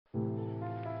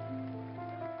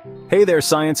Hey there,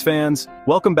 science fans!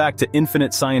 Welcome back to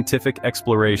Infinite Scientific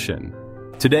Exploration.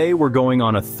 Today we're going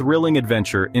on a thrilling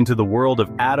adventure into the world of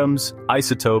atoms,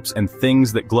 isotopes, and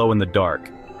things that glow in the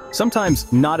dark. Sometimes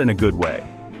not in a good way.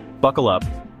 Buckle up,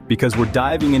 because we're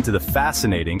diving into the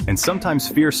fascinating and sometimes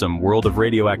fearsome world of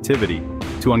radioactivity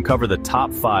to uncover the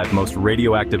top 5 most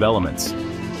radioactive elements.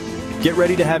 Get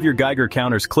ready to have your Geiger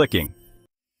counters clicking.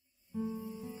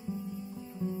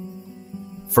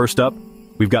 First up,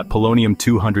 we've got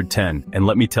Polonium-210, and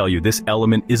let me tell you, this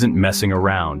element isn't messing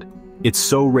around. It's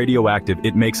so radioactive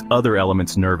it makes other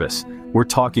elements nervous. We're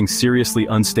talking seriously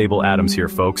unstable atoms here,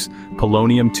 folks.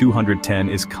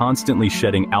 Polonium-210 is constantly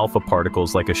shedding alpha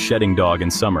particles like a shedding dog in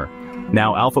summer.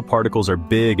 Now, alpha particles are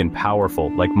big and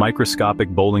powerful, like microscopic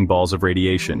bowling balls of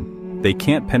radiation. They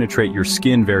can't penetrate your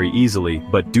skin very easily,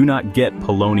 but do not get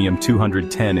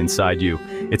Polonium-210 inside you.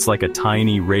 It's like a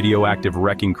tiny radioactive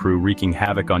wrecking crew wreaking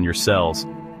havoc on your cells.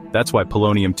 That's why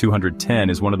Polonium-210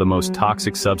 is one of the most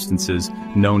toxic substances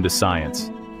known to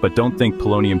science. But don't think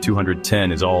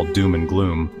Polonium-210 is all doom and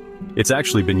gloom. It's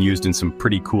actually been used in some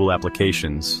pretty cool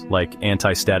applications, like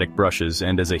anti-static brushes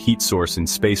and as a heat source in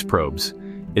space probes.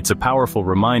 It's a powerful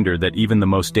reminder that even the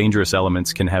most dangerous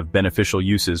elements can have beneficial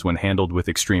uses when handled with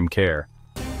extreme care.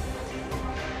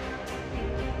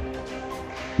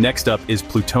 Next up is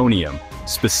plutonium,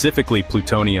 specifically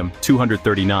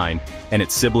Plutonium-239 and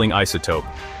its sibling isotope,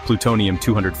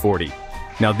 Plutonium-240.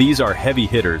 Now these are heavy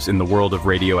hitters in the world of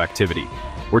radioactivity.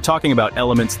 We're talking about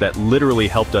elements that literally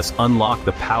helped us unlock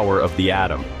the power of the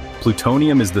atom.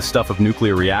 Plutonium is the stuff of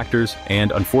nuclear reactors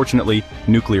and, unfortunately,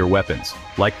 nuclear weapons.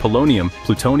 Like polonium,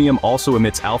 plutonium also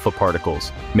emits alpha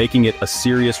particles, making it a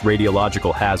serious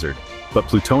radiological hazard. But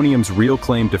plutonium's real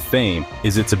claim to fame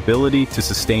is its ability to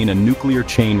sustain a nuclear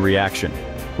chain reaction,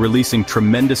 releasing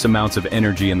tremendous amounts of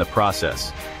energy in the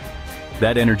process.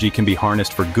 That energy can be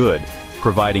harnessed for good,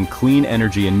 providing clean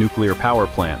energy in nuclear power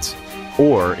plants.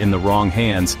 Or, in the wrong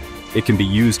hands, it can be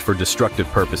used for destructive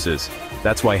purposes.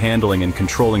 That's why handling and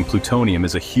controlling plutonium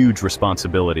is a huge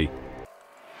responsibility.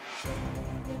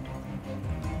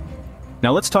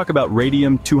 Now let's talk about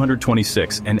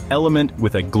Radium-226, an element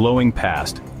with a glowing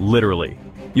past, literally.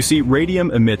 You see,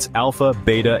 radium emits alpha,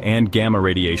 beta, and gamma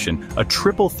radiation, a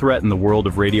triple threat in the world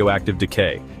of radioactive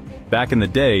decay. Back in the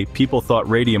day, people thought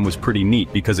radium was pretty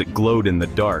neat because it glowed in the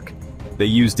dark. They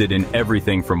used it in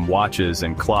everything from watches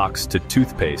and clocks to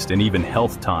toothpaste and even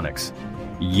health tonics.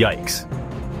 Yikes.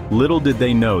 Little did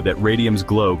they know that radium's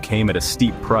glow came at a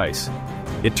steep price.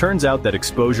 It turns out that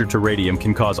exposure to radium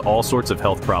can cause all sorts of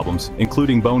health problems,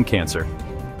 including bone cancer.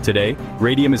 Today,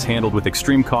 radium is handled with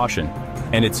extreme caution,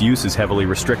 and its use is heavily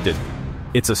restricted.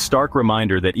 It's a stark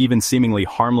reminder that even seemingly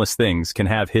harmless things can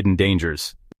have hidden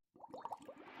dangers.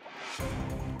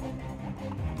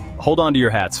 Hold on to your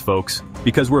hats, folks,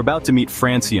 because we're about to meet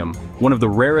Francium, one of the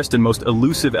rarest and most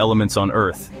elusive elements on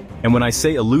Earth. And when I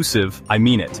say elusive, I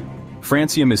mean it.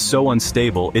 Francium is so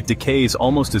unstable, it decays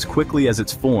almost as quickly as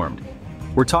it's formed.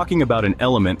 We're talking about an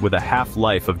element with a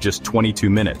half-life of just 22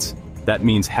 minutes. That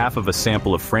means half of a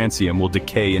sample of francium will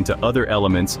decay into other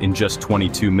elements in just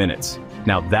 22 minutes.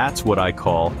 Now that's what I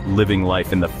call living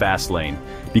life in the fast lane.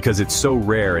 Because it's so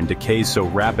rare and decays so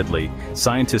rapidly,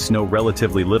 scientists know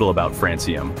relatively little about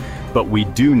francium. But we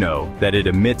do know that it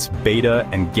emits beta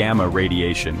and gamma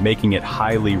radiation, making it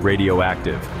highly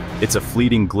radioactive. It's a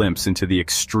fleeting glimpse into the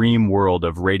extreme world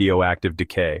of radioactive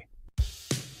decay.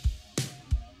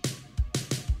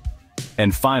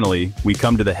 And finally, we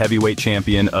come to the heavyweight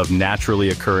champion of naturally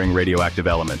occurring radioactive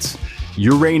elements,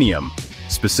 uranium.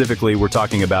 Specifically, we're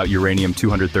talking about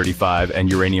Uranium-235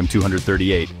 and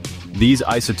Uranium-238. These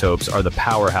isotopes are the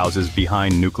powerhouses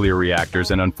behind nuclear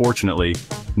reactors and, unfortunately,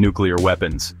 nuclear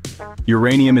weapons.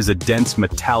 Uranium is a dense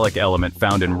metallic element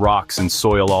found in rocks and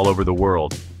soil all over the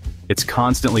world. It's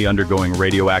constantly undergoing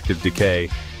radioactive decay,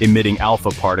 emitting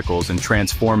alpha particles and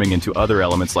transforming into other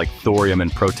elements like thorium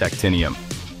and protactinium.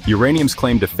 Uranium's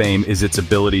claim to fame is its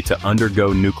ability to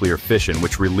undergo nuclear fission,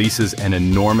 which releases an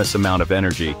enormous amount of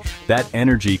energy. That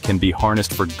energy can be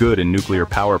harnessed for good in nuclear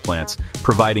power plants,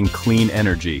 providing clean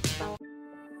energy.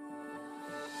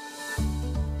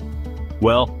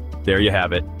 Well, there you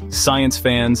have it. Science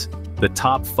fans, the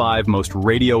top 5 most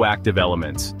radioactive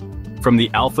elements. From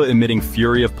the alpha-emitting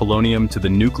fury of polonium to the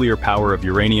nuclear power of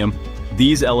uranium,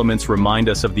 these elements remind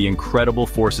us of the incredible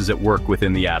forces at work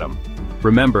within the atom.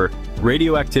 Remember,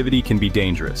 radioactivity can be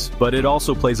dangerous, but it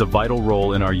also plays a vital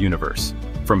role in our universe,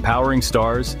 from powering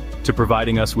stars to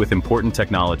providing us with important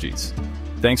technologies.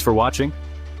 Thanks for watching.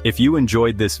 If you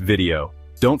enjoyed this video,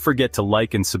 don't forget to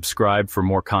like and subscribe for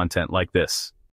more content like this.